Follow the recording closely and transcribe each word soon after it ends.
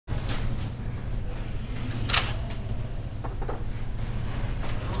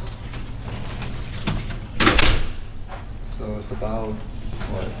So it's about,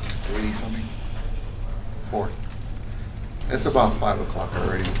 what, 3 something? 4. It's about 5 o'clock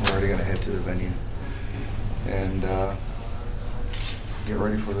already. We're already going to head to the venue and get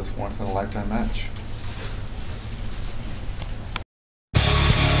ready for this once-in-a-lifetime match.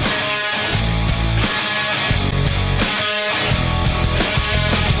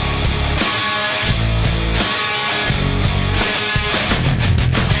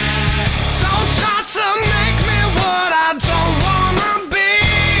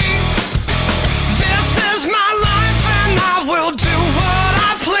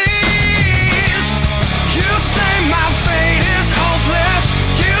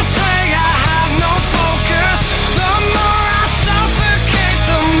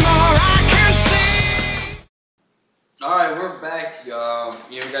 Alright, we're back.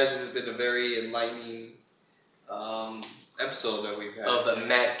 Guys, this has been a very enlightening episode that we've had. Of the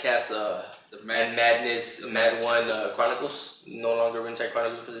Madcast, the Mad Madness, Mad One Chronicles. No longer Ringside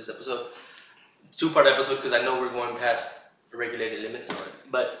Chronicles for this episode. 2-part episode because I know we're going past the regulated limits on it.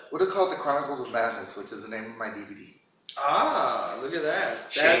 But what do you call it? The Chronicles of Madness, which is the name of my DVD. Ah, look at that.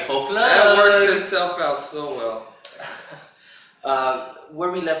 Shameful plug. That works itself out so well.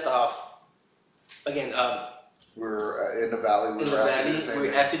 Where we left off, again, we're in the Valley. We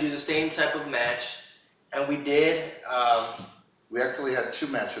asked to do the same type of match, and we did. We actually had 2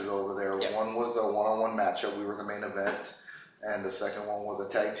 matches over there. Yeah. One was a one-on-one matchup. We were the main event. And the second one was a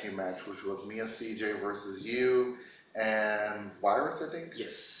tag team match, which was me and CJ versus you and Virus, I think?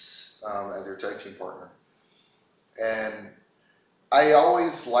 Yes. As your tag team partner. And I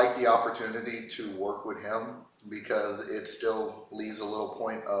always like the opportunity to work with him because it still leaves a little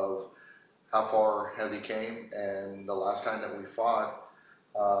point of how far has he came. And the last time that we fought,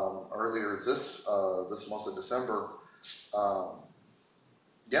 earlier this month of December,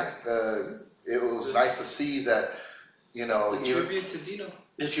 it was nice to see that, you know, the tribute to Dino.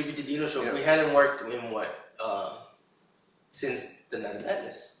 The tribute to Dino show. Yes. We hadn't worked in since the Night of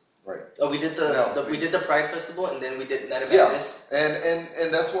Madness. Right. Oh, we did the Pride Festival, and then we did Night of Madness.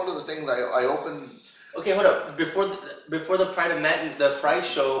 And that's one of the things I opened. Okay, hold up. Before the Pride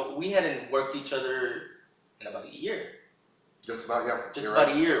show, we hadn't worked each other in about a year. Just about, yeah. Just about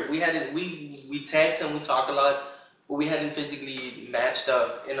a year. We text and we talk a lot, but we hadn't physically matched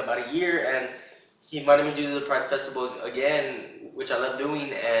up in about a year. And he invited me to do the Pride Festival again, which I love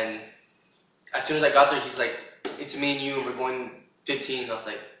doing. And as soon as I got there, he's like, "It's me and you, and we're going 15." I was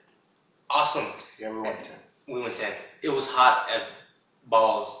like, "Awesome." Yeah, we went 10. We went 10. It was hot as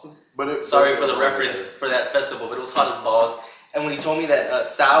balls. Sorry for the reference for that festival, but it was hot as balls. And when he told me that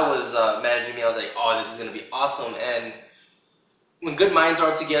Sal was managing me, I was like, "Oh, this is gonna be awesome." And when good minds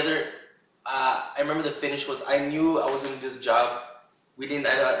are together, I remember the finish was, I knew I was gonna do the job. We didn't.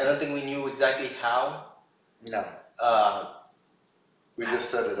 I don't think we knew exactly how. No. We just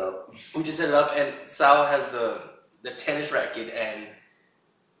set it up. We just set it up, and Sal has the tennis racket, and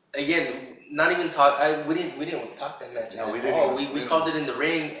again, not even talk. We didn't talk that much. No, we didn't. We called it in the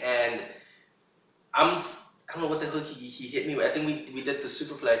ring, and I don't know what the hook he hit me with. I think we did the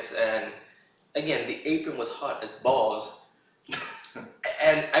superplex, and again, the apron was hot as balls,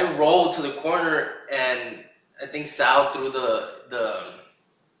 and I rolled to the corner, and I think Sal threw the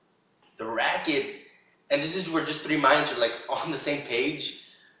racket, and we're just 3 minds are like on the same page.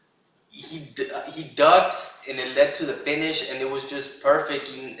 He ducks, and it led to the finish, and it was just perfect.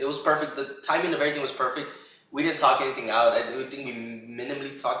 It was perfect. The timing of everything was perfect. We didn't talk anything out. I think we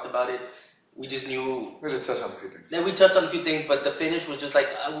minimally talked about it. We just knew. We just touched on a few things. Yeah, we touched on a few things, but the finish was just like,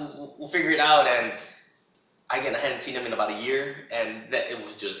 we'll figure it out. And again, I hadn't seen him in about a year, and it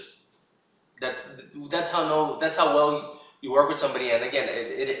was just that's how well you work with somebody. And again,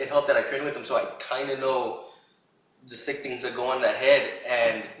 it helped that I trained with him, so I kind of know the sick things that go on that head.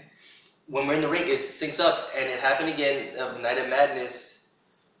 And when we're in the ring, it syncs up, and it happened again of Night of Madness,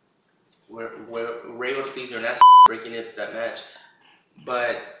 where Ray Ortiz and breaking it that match,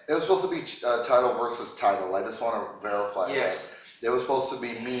 but it was supposed to be title versus title. I just want to verify. Yes. That. It was supposed to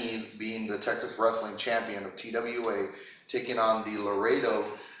be me being the Texas Wrestling Champion of TWA, taking on the Laredo,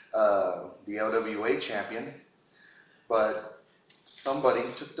 the LWA Champion, but somebody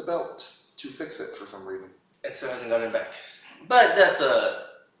took the belt to fix it for some reason. It still hasn't gotten back, but that's a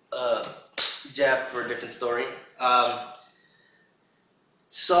jab for a different story.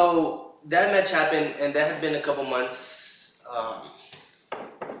 So that match happened, and that had been a couple months.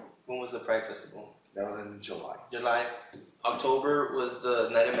 When was the Pride Festival? That was in July. July. October was the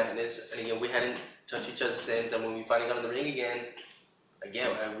Night of Madness, and again, we hadn't touched each other since. And when we finally got in the ring again,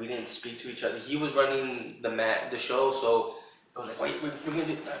 we didn't speak to each other. He was running the show, so I was like, wait, we're gonna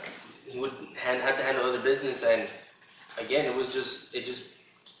do that. He would have to handle other business, and again, it just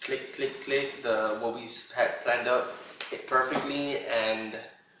click, click, click. What we had planned out hit perfectly, and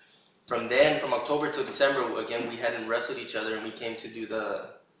from October to December, again, we hadn't wrestled each other, and we came to do the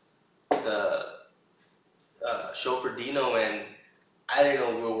show for Dino, and I didn't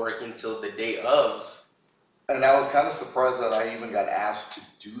know we were working till the day of. And I was kind of surprised that I even got asked to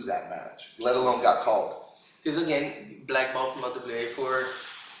do that match, let alone got called. Because again, blackballed from LWA for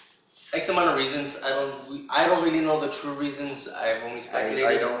X amount of reasons. I don't really know the true reasons. I've only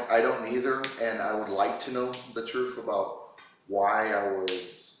speculated. I don't either, and I would like to know the truth about why I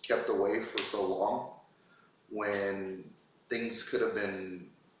was kept away for so long when things could have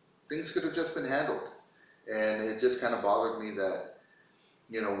just been handled. And it just kind of bothered me that,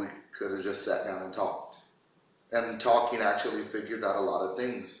 you know, we could have just sat down and talked. And talking actually figures out a lot of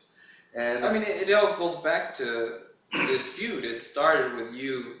things. And I mean, it all goes back to this feud. It started with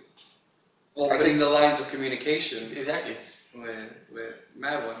you opening the lines of communication. Exactly. With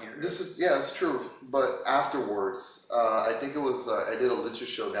Mad One here. It's true. But afterwards, I think it was I did a Lucha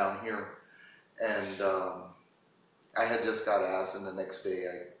show down here, and I had just got asked, and the next day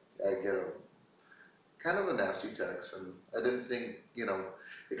I get a kind of a nasty text, and I didn't think, you know,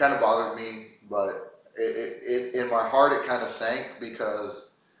 it kind of bothered me, but it in my heart it kind of sank,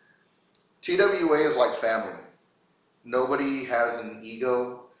 because TWA is like family. Nobody has an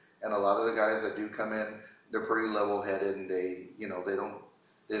ego, and a lot of the guys that do come in, they're pretty level-headed, and they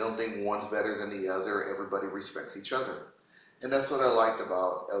don't think one's better than the other. Everybody respects each other, and that's what I liked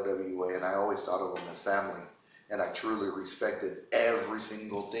about LWA. And I always thought of them as family, and I truly respected every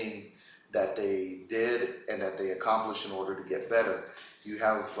single thing that they did and that they accomplished in order to get better. You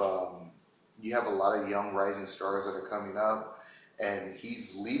have a lot of young rising stars that are coming up, and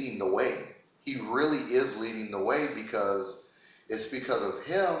he's leading the way. He really is leading the way, because it's because of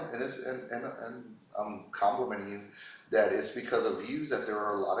him, and I'm complimenting you, that it's because of you that there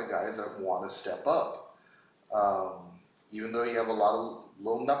are a lot of guys that want to step up. Even though you have a lot of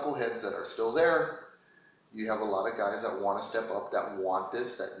little knuckleheads that are still there, you have a lot of guys that want to step up, that want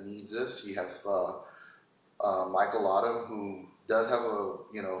this, that needs this. You have Michael Autumn, who does have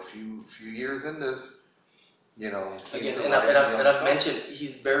a few years in this. You know, again, and I've mentioned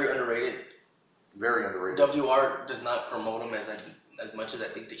he's very underrated. Very underrated. WR does not promote him as much as I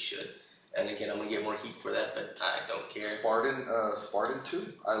think they should. And again, I'm gonna get more heat for that, but I don't care. Spartan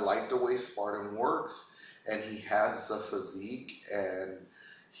too. I like the way Spartan works, and he has the physique, and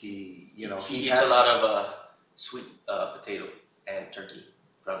he eats a lot of sweet potato and turkey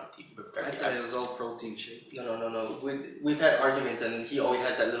from turkey. I thought it was all protein shake. No. We've had arguments, and he always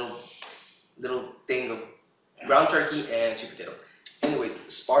has that little thing of ground turkey and sweet potato. Anyways,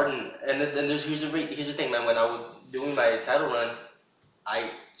 Spartan, and then here's the thing, man. When I was doing my title run,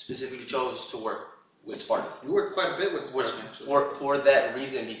 I specifically chose to work with Spartan. You worked quite a bit with Spartan. For that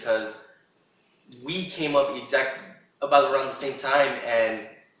reason, because we came up about around the same time, and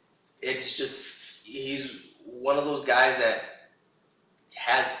it's just, he's one of those guys that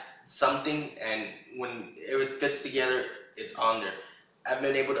has something, and when it fits together, it's on there. I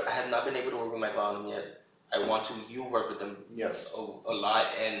have not been able to work with Michael Autumn yet. I want to. You work with them, yes, a lot,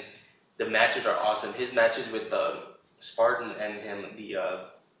 and the matches are awesome. His matches with Spartan and him, the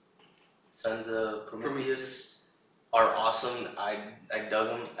Sons of Prometheus, are awesome. I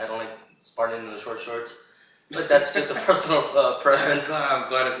dug them. I don't like Spartan in the short shorts, but that's just a personal preference. I'm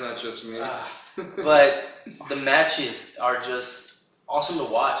glad it's not just me. But the matches are just awesome to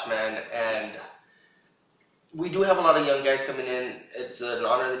watch, man, and we do have a lot of young guys coming in. It's an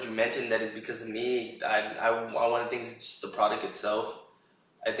honor that you mentioned that is because of me. One of the things is just the product itself.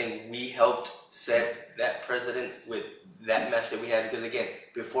 I think we helped set that precedent with that match that we had, because again,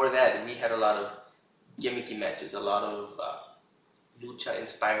 before that, we had a lot of gimmicky matches, a lot of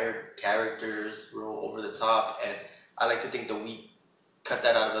lucha-inspired characters, real over the top, and I like to think that we cut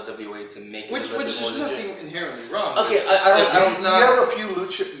that out of LWA to make it which is nothing inherently wrong. Okay,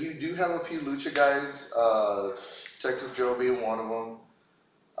 You do have a few lucha guys. Texas Joe being one of them.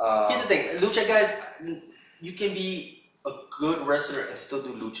 Here's the thing, lucha guys, you can be a good wrestler and still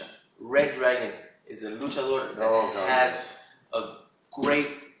do lucha. Red Dragon is a luchador that has a great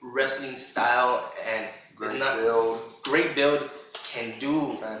wrestling style and great build, can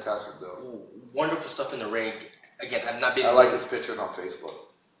do fantastic build, wonderful stuff in the ring. Again, I've not been. I like his pictures on Facebook.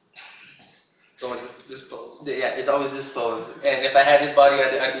 It's always disposed. Yeah, it's always disposed. And if I had his body,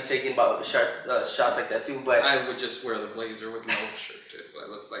 I'd be taking about shots like that too. But I would just wear the blazer with no shirt if I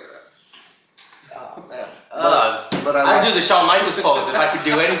looked like that. Oh man. But I'd do the Shawn Michaels pose if I could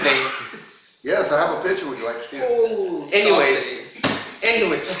do anything. Yes, I have a picture. Would you like to see it?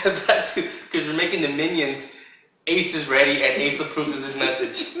 Anyways, back to, because we're making the Minions. Ace is ready, and Ace approves of this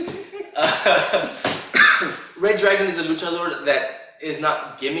message. Red Dragon is a luchador that is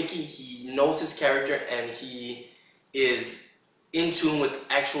not gimmicky. He knows his character, and he is in tune with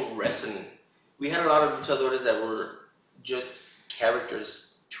actual wrestling. We had a lot of luchadores that were just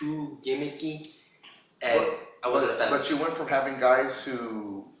characters, too gimmicky, and I wasn't a fan. But you went from having guys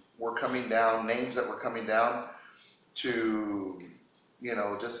who were coming down, names that were coming down, to, you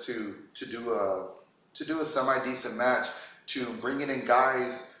know, just to do a semi-decent match, to bringing in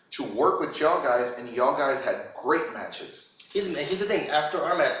guys to work with y'all guys, and y'all guys had great matches. Here's the thing. After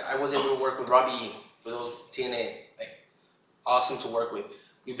our match, I was able to work with Robbie E for those TNA. Like, awesome to work with.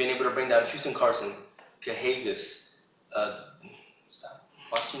 We've been able to bring down Houston Carson, Cahagas.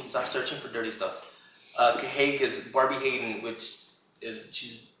 Stop searching for dirty stuff. Cahagas, Barbie Hayden,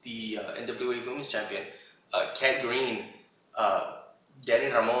 she's the NWA Women's Champion. Kat Green,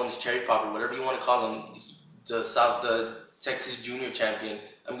 Danny Ramon's Cherry Popper, whatever you want to call him, the Texas Junior Champion.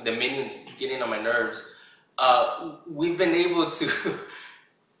 I mean, the Minions getting on my nerves. We've been able to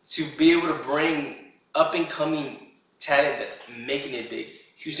be able to bring up and coming talent that's making it big.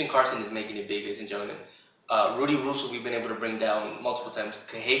 Houston Carson is making it big, ladies and gentlemen. Rudy Russo, we've been able to bring down multiple times.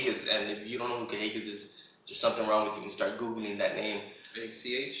 Cahagas, and if you don't know who Cahagas is, there's something wrong with you. You can start Googling that name.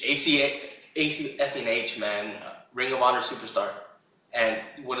 ACF&H, man. Ring of Honor superstar. And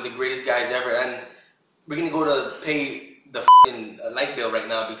one of the greatest guys ever. And we're going to go to pay the light bill right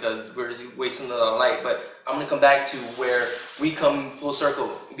now because we're just wasting a lot of light. But I'm going to come back to where we come full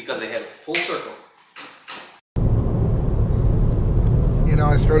circle because of him. Full circle. You know,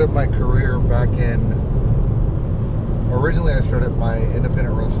 I started my career back in... Originally, I started my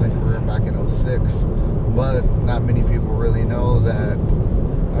independent wrestling career back in 06, but not many people really know that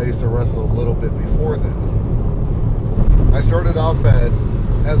I used to wrestle a little bit before then. I started off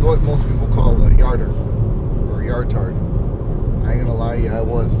as what most people call a yarder, or yard-tard. I ain't gonna lie, yeah, I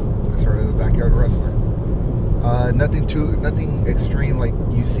started as a backyard wrestler. Nothing extreme like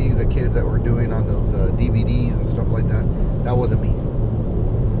you see the kids that were doing on those DVDs and stuff like that. That wasn't me.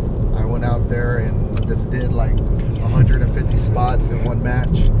 I went out there and just did like 150 spots in one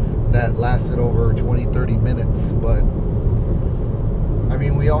match that lasted over 20-30 minutes, but I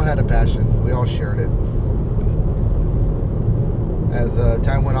mean, we all had a passion, we all shared it. As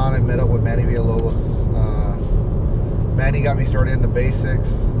time went on, I met up with Manny Villalobos. Manny got me started in the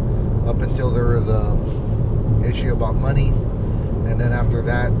basics up until there was a issue about money, and then after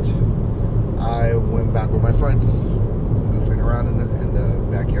that I went back with my friends, goofing around in the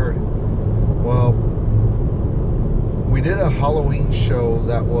backyard. Well, we did a Halloween show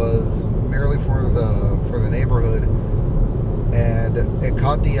that was merely for the neighborhood, and it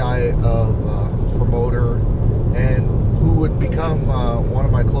caught the eye of a promoter and who would become one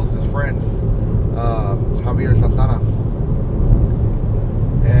of my closest friends, Javier Santana.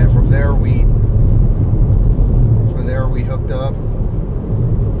 And from there we hooked up.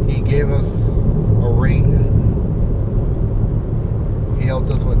 He gave us a ring. He helped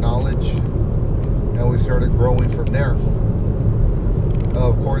us with knowledge, and we started growing from there.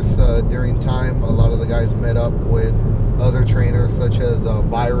 Of course, during time, a lot of the guys met up with other trainers such as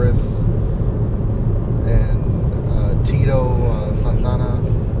Virus and Tito Santana.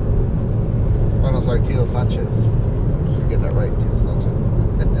 Oh, no, sorry, Tito Sanchez. Should get that right, Tito Sanchez.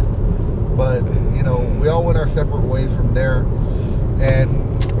 But, you know, we all went our separate ways from there, and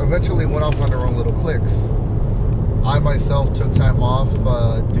eventually went off on our own little cliques. I myself took time off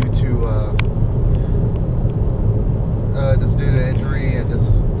due to injury, and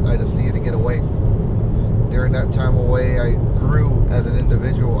I just needed to get away. During that time away, I grew as an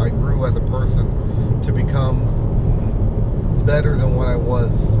individual. I grew as a person to become better than what I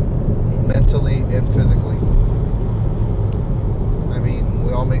was, mentally and physically. I mean,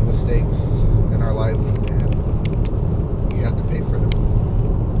 we all make mistakes in our life, and you have to pay for them.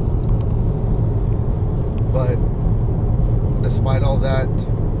 But despite all that,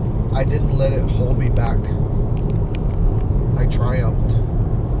 I didn't let it hold me back. I triumphed,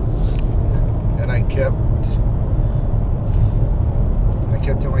 and I kept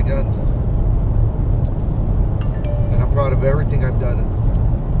to my guns, and I'm proud of everything I've done.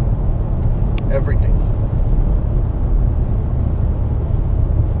 Everything.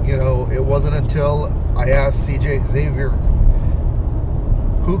 You know, it wasn't until I asked CJ Xavier,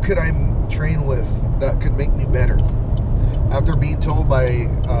 who could I train with that could make me better? After being told by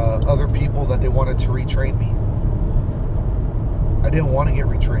other people that they wanted to retrain me, I didn't want to get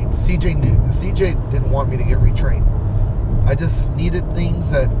retrained. CJ didn't want me to get retrained. I just needed things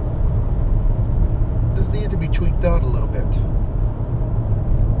that just needed to be tweaked out a little bit.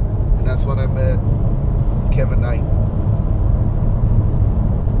 And that's when I met Kevin Knight.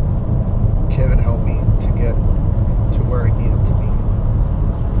 Kevin helped me to get to where I needed to be.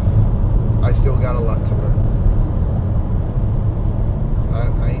 I still got a lot to learn.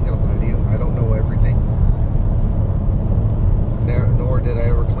 I ain't gonna lie to you. I don't know everything. Nor did I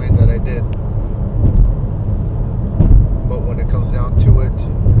ever claim that I did. But when it comes down to it,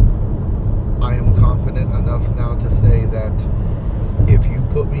 I am confident enough now to say that if you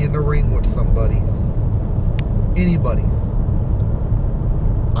put me in the ring with somebody, anybody,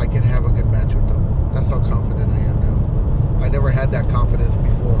 I can have a good match with them. That's how confident I am now. I never had that confidence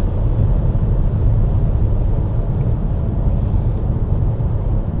before.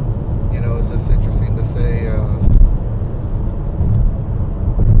 You know, it's just interesting to say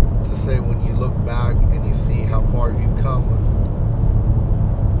when you look back and you see how far you've come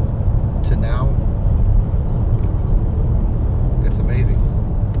to now, it's amazing.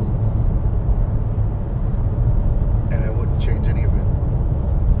 And I wouldn't change any of it.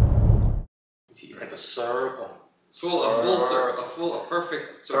 It's like a circle. A full circle, a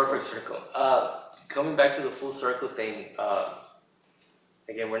perfect circle. Perfect circle. Coming back to the full circle thing,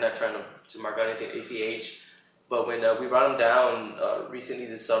 again, we're not trying to mark out anything ACH, but when we brought him down recently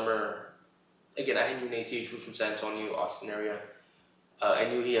this summer, again, I knew ACH was from San Antonio, Austin area. I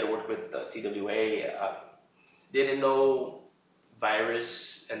knew he had worked with TWA. Didn't know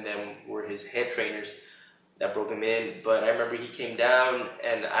Virus and them were his head trainers that broke him in, but I remember he came down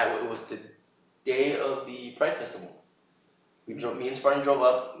and it was the day of the Pride Festival. Me and Spartan drove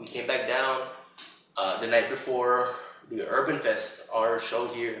up, we came back down the night before the Urban Fest, our show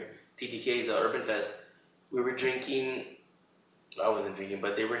here, TTK's Urban Fest. We were drinking, I wasn't drinking,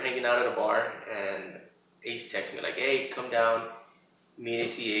 but they were hanging out at a bar, and Ace texted me like, hey, come down, me and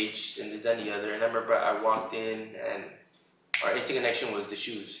ACH, and this, that, and the other. And I remember I walked in, and our instant connection was the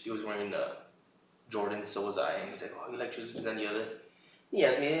shoes. He was wearing Jordans, so was I, and he's like, oh, you like shoes, this, that, and the other. He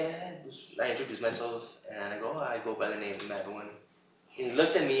asked me, I introduced myself, and I go by the name of Madeline. And he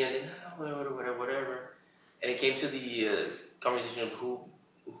looked at me, and then, whatever. And it came to the conversation of who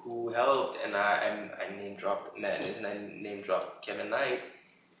helped, and I name dropped Madness, and I name dropped Kevin Knight,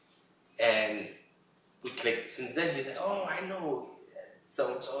 and we clicked. Since then, he's like, oh, I know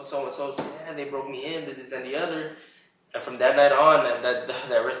so and so. Yeah, they broke me in, this and the other. And from that night on, and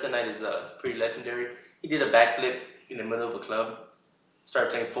that rest of the night is pretty legendary. He did a backflip in the middle of a club.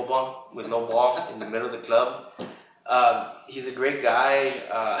 Started playing football with no ball in the middle of the club. He's a great guy.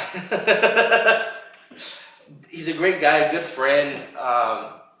 He's a great guy, good friend.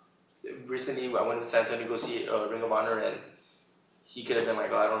 Recently, I went to San Antonio to go see Ring of Honor, and he could have been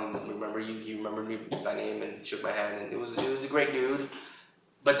like, oh, I don't remember you. He remembered me by name and shook my hand, and it was a great dude.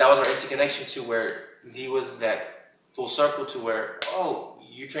 But that was our instant connection to where he was that full circle to where, oh,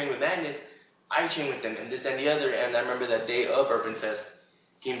 you train with Madness, I train with them, and this and the other. And I remember that day of Urban Fest,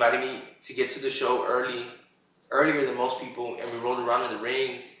 he invited me to get to the show earlier than most people, and we rolled around in the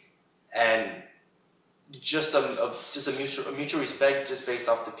ring, and just a mutual respect just based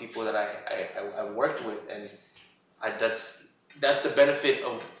off the people that I worked with, and that's the benefit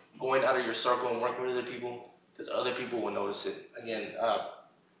of going out of your circle and working with other people, because other people will notice it. Again,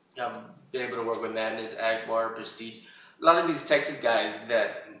 I've been able to work with Madness, Akbar, Prestige, a lot of these Texas guys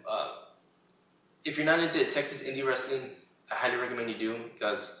that if you're not into Texas indie wrestling, I highly recommend you do,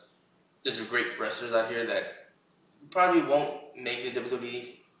 because there's great wrestlers out here that probably won't make the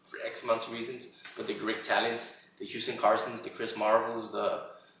WWE for X amounts of reasons, but they're great talents. The Houston Carsons, the Chris Marvels, the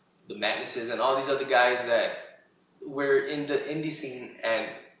Madnesses, and all these other guys that we're in the indie scene, and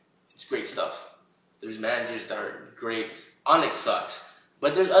it's great stuff. There's managers that are great. Onyx sucks,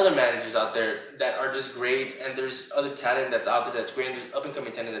 but there's other managers out there that are just great, and there's other talent that's out there that's great, and there's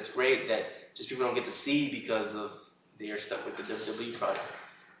up-and-coming talent that's great that just people don't get to see because of they are stuck with the WWE product.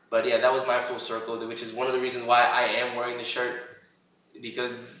 But yeah, that was my full circle, which is one of the reasons why I am wearing the shirt,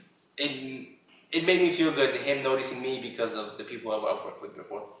 because it made me feel good, him noticing me because of the people I've worked with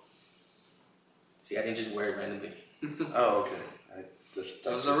before. See, I didn't just wear it randomly. Oh, okay.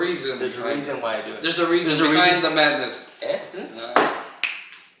 There's a reason. There's a reason why I do it. There's a reason behind the madness.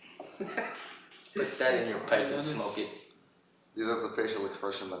 Put that in your pipe and smoke it. These are the facial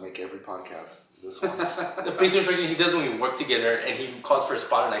expressions that make every podcast. This one. The facial expression he does when we work together, and he calls for a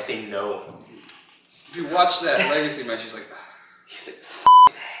spot, and I say no. If you watch that Legacy match, he's like, he's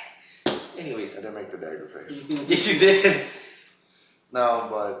like, anyways. I didn't make the dagger face. Yes, you did. No,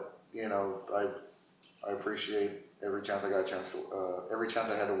 but you know, I appreciate every chance I got every chance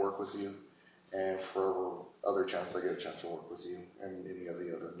I had to work with you, and for other chances I get a chance to work with you, and any of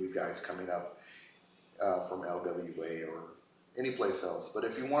the other new guys coming up from LWA or any place else. But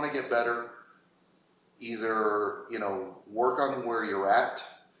if you want to get better, either, work on where you're at,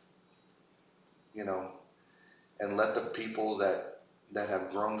 and let the people that have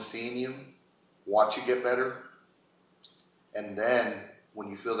grown seeing you watch you get better. And then when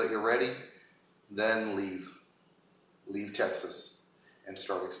you feel that you're ready, then leave Texas and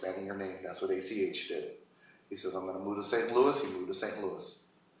start expanding your name. That's what ACH did. He said, I'm going to move to St. Louis. He moved to St. Louis.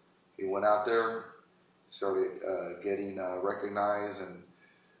 He went out there, started getting recognized and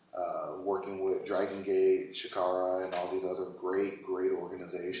working with Dragon Gate, Shikara, and all these other great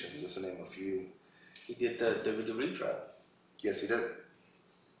organizations, just to name a few. He did the WWE trial. Yes, he did.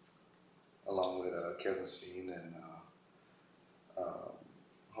 Along with Kevin Steen and a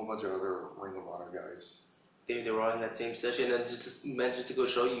whole bunch of other Ring of Honor guys. They were on that same session, and just to go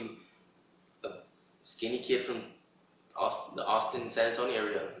show you, a skinny kid from the Austin, San Antonio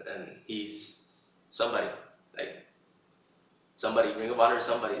area, and he's somebody, Ring of Honor,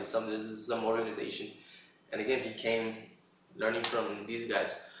 this is some organization. And again, he came learning from these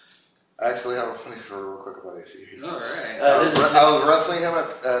guys. I actually have a funny story real quick about ACH. All right. I was wrestling him at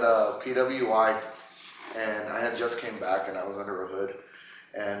PWI, and I had just came back, and I was under a hood.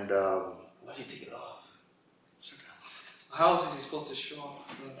 And why did you take it off? How is he supposed to show off?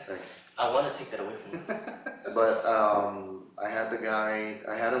 Thank you. I want to take that away from him. But I had the guy.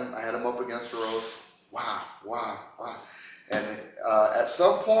 I had him up against the ropes. Wow. And at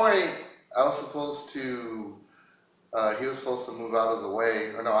some point, I was supposed to. He was supposed to move out of the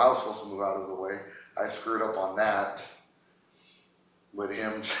way, or no, I was supposed to move out of the way. I screwed up on that with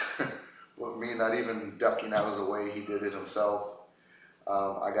him, with me not even ducking out of the way. He did it himself.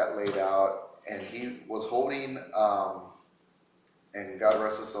 I got laid out, and he was holding, and God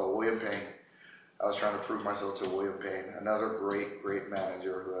rest his soul, William Payne. I was trying to prove myself to William Payne, another great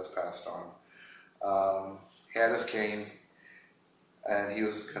manager who has passed on. He had his cane, and he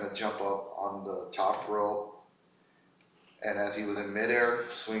was going to jump up on the top rope. And as he was in midair,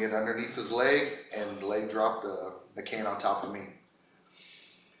 swinging underneath his leg, and the leg dropped the cane on top of me.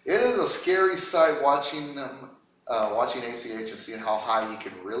 It is a scary sight watching ACH and seeing how high he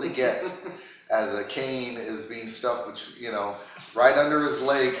can really get as a cane is being stuffed, right under his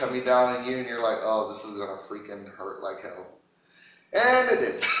leg coming down on you, and you're like, oh, this is gonna freaking hurt like hell. And it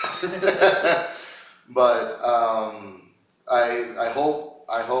did. But I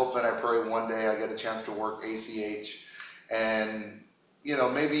hope and I pray one day I get a chance to work ACH. And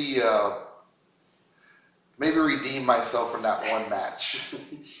maybe redeem myself from that one match.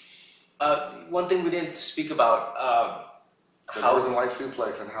 One thing we didn't speak about The Northern Light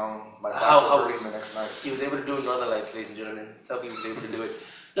suplex and how my back was hurting the next night. He was able to do Northern Lights, ladies and gentlemen. That's how he was able to do it.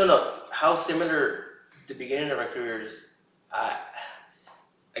 No. How similar the beginning of our careers.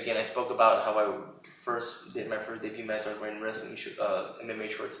 Again, I spoke about how I first did my first debut match. I was wearing wrestling MMA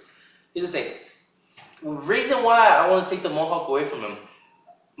shorts. Here's the thing. Reason why I want to take the mohawk away from him.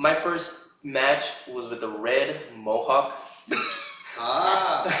 My first match was with the red mohawk.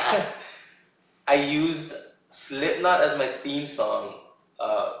 I used Slipknot as my theme song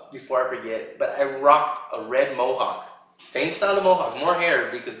before I forget, but I rocked a red mohawk. Same style of mohawk, more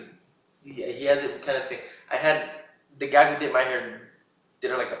hair because he has it kind of thing. I had the guy who did my hair did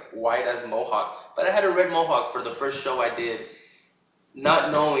it like a white as mohawk, but I had a red mohawk for the first show I did,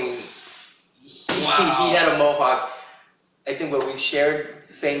 not knowing. He had a mohawk. I think we shared the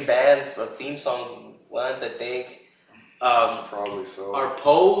same bands for theme song once, I think. Probably so. Our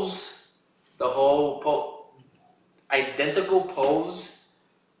pose, the whole identical pose.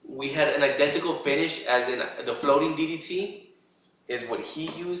 We had an identical finish, as in the floating DDT is what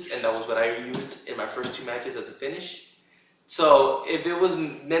he used, and that was what I used in my first two matches as a finish. So if it was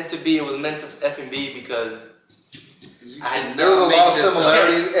meant to be, it was meant to effing be, because there was a lot of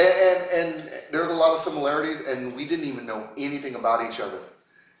similarities, and there was a lot of similarities, and we didn't even know anything about each other.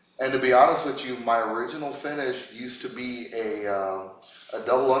 And to be honest with you, my original finish used to be a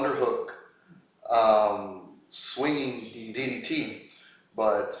double underhook swinging DDT,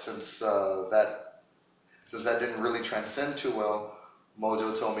 but since that didn't really transcend too well,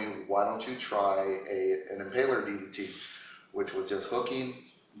 Mojo told me, why don't you try an impaler DDT, which was just hooking,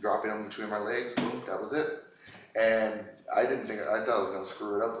 dropping them between my legs, boom, that was it. And I thought I was going to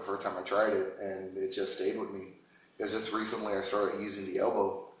screw it up the first time I tried it, and it just stayed with me. It's just recently I started using the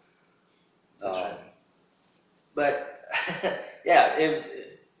elbow. Right. But yeah,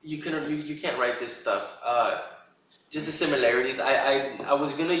 if you can't write this stuff. Just the similarities. I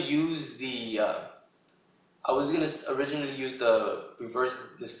was gonna use I was gonna originally use the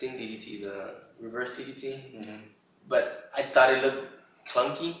Sting DDT, the reverse DDT, but I thought it looked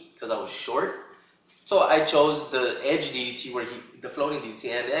clunky because I was short. So I chose the edge DDT, the floating DDT,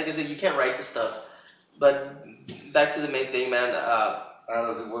 and like I said, you can't write the stuff. But back to the main thing, man. I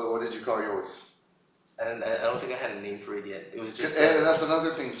don't know, what did you call yours? I don't think I had a name for it yet. It was just. And that's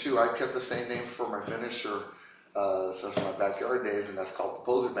another thing too. I kept the same name for my finisher since my backyard days, and that's called the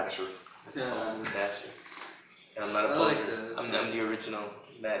Poser Basher. Basher. And I'm not a poser. I'm the original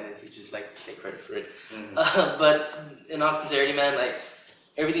Madness. He just likes to take credit for it. But in all sincerity, man, like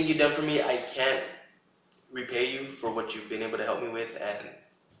everything you've done for me, I can't repay you for what you've been able to help me with, and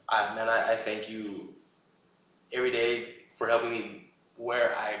I thank you every day for helping me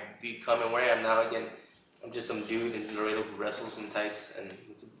where I become and where I am now. Again, I'm just some dude in Laredo who wrestles in tights, and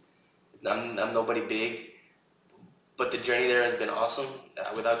I'm nobody big. But the journey there has been awesome.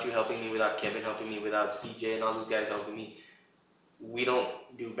 Without you helping me, without Kevin helping me, without CJ and all those guys helping me, we don't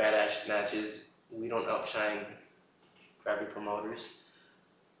do badass matches. We don't outshine crappy promoters.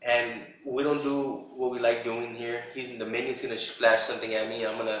 And we don't do what we like doing here. The minion's gonna flash something at me.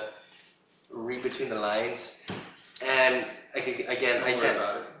 I'm gonna read between the lines. And I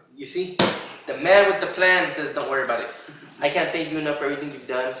can't. You see, the man with the plan says, "Don't worry about it." I can't thank you enough for everything you've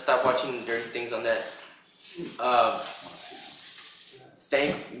done. Stop watching dirty things on that.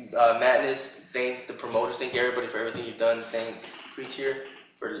 Thank Madness. Thank the promoters. Thank everybody for everything you've done. Thank Preacher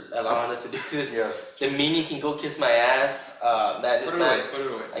for allowing us to do this. Yes. The Minion can go kiss my ass. Madness, Put it man. away. Put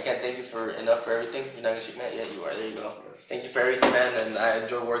it away. I can't thank you enough for everything. You're not gonna shake my hand? Yeah, you are. There you go. Yes. Thank you for everything, man. And I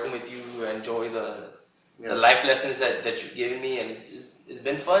enjoy working with you. I enjoy the Yes. life lessons that you've given me, and it's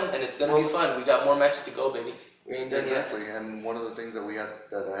been fun, and it's gonna be fun. We got more matches to go, baby. We ain't done yet. Exactly, and one of the things that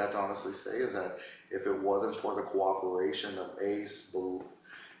I had to honestly say is that if it wasn't for the cooperation of Ace,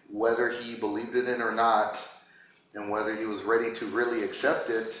 whether he believed it in or not, and whether he was ready to really accept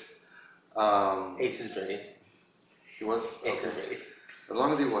it, Ace is ready. he was. Ace is Okay. ready. As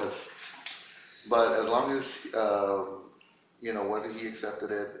long as he was, but as long as whether he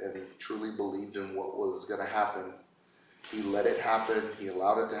accepted it and truly believed in what was going to happen, he let it happen. He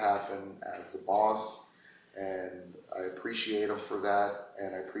allowed it to happen as the boss. And I appreciate him for that,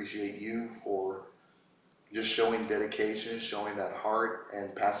 and I appreciate you for just showing dedication, showing that heart,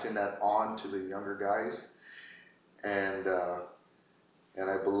 and passing that on to the younger guys. And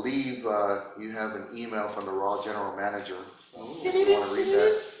I believe you have an email from the Raw General Manager. So if you want to read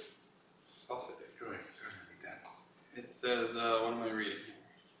that, I'll say it. go ahead and read that. It says, what am I reading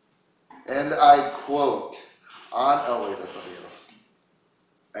here? And I quote oh wait, that's something else.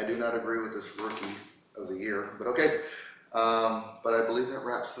 I do not agree with this rookie of the year, but okay. But I believe that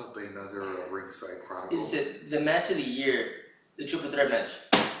wraps up another Ringside Chronicles. Is it the match of the year, the triple threat match?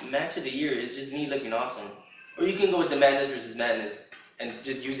 Match of the year is just me looking awesome. Or you can go with the Madness versus Madness and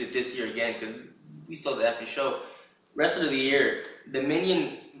just use it this year again because we stole the effing show. Rest of the year, the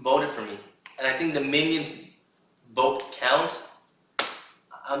Minion voted for me, and I think the Minion's vote counts.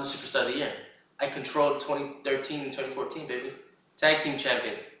 I'm the superstar of the year. I controlled 2013 and 2014, baby. Tag team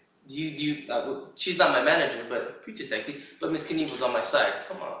champion. She's not my manager, but pretty sexy. But Miss Knievel was on my side.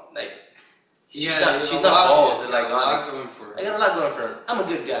 Come on, like she's not bald. Like Onyx. I got a lot going for her. I'm a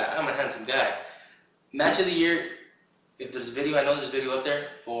good guy. I'm a handsome guy. Match of the year. If there's video, I know there's video up there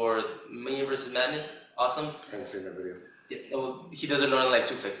for Minion versus Madness. Awesome. I haven't seen that video. Yeah, well, he does a Northern Light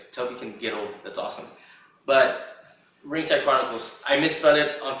suplex. Toby can get old. That's awesome. But Ringside Chronicles. I misspell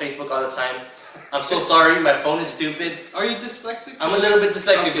it on Facebook all the time. I'm so sorry, my phone is stupid. Are you dyslexic? I'm a little bit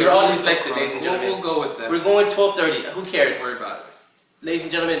dyslexic. Okay, We're all dyslexic, ladies and gentlemen. We'll go with that. We're going 12:30. Who cares? Don't worry about it. Ladies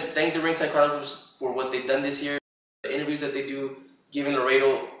and gentlemen, thank the Ringside Chronicles for what they've done this year. The interviews that they do, giving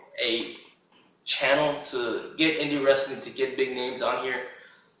Laredo a channel to get indie wrestling, to get big names on here.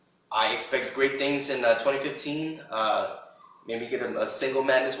 I expect great things in 2015. Maybe get a single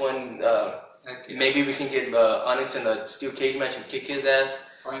Madness one. Yeah. Maybe we can get Onyx in a steel cage match and kick his ass.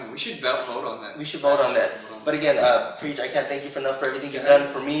 Fine, we should vote on that. We should vote on that. But again, Preach, I can't thank you enough for everything you've done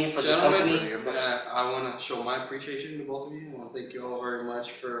for me, for the company. I want to show my appreciation to both of you. I want to thank you all very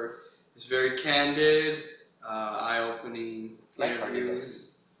much for this very candid, eye-opening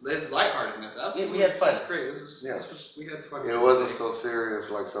interviews. Lightheartedness, absolutely. Yeah, we had fun. It was great. We had fun. It wasn't so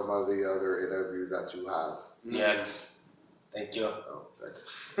serious like some of the other interviews that you have. Yet. Thank you. Oh, thank you.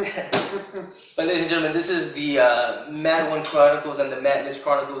 But ladies and gentlemen, this is the Mad One Chronicles and the Madness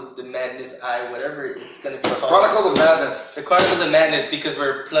Chronicles, the Madness Eye, whatever it's going to be called. Chronicles of Madness. The Chronicles of Madness, because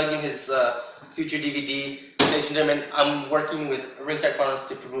we're plugging his future DVD. Ladies and gentlemen, I'm working with Ringside Chronicles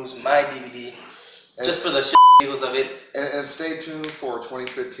to produce my DVD, and just for the giggles of it. And stay tuned for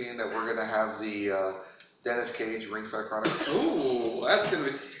 2015 that we're going to have the Dennis Cage Ringside Chronicles. Ooh, that's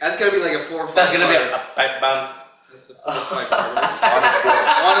gonna be like a 4 or 5. That's gonna be a pipe bomb. That's a 4 or 5.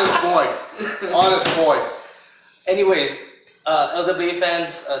 Honest boy. Anyways, LWA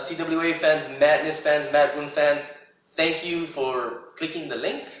fans, TWA fans, Madness fans, Mad Wound fans, thank you for clicking the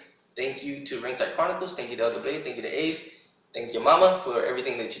link. Thank you to Ringside Chronicles. Thank you to LWA. Thank you to Ace. Thank you, Mama, for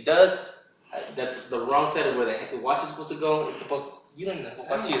everything that she does. That's the wrong side of where the watch is supposed to go. It's supposed to, you don't know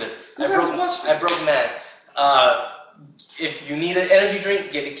watch either. I broke mad. If you need an energy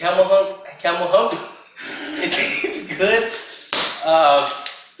drink, get the Camel Hump. It tastes good.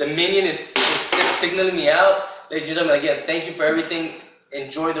 The minion is signaling me out. Ladies and gentlemen, again, thank you for everything.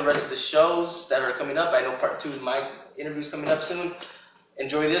 Enjoy the rest of the shows that are coming up. I know part 2 of my interview's coming up soon.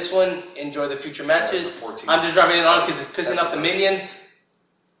 Enjoy this one. Enjoy the future matches. I'm just rubbing it on because it's pissing off the minion.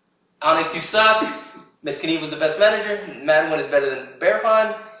 Onyx, you suck. Miss Knievel's the best manager. Madden is better than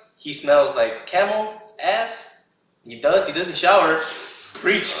Bearhan. He smells like camel ass. He does. He doesn't shower.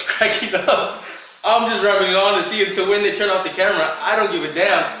 Preach is cracking up. I'm just rubbing it on to see until when they turn off the camera. I don't give a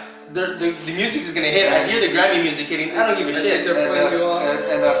damn. The music is gonna hit. I hear the Grammy music hitting. I don't give a shit.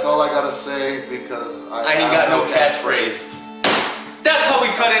 And that's all I gotta say because I ain't got no catchphrase. That's how we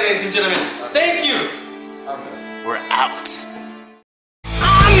cut it, ladies and gentlemen. Thank you. We're out.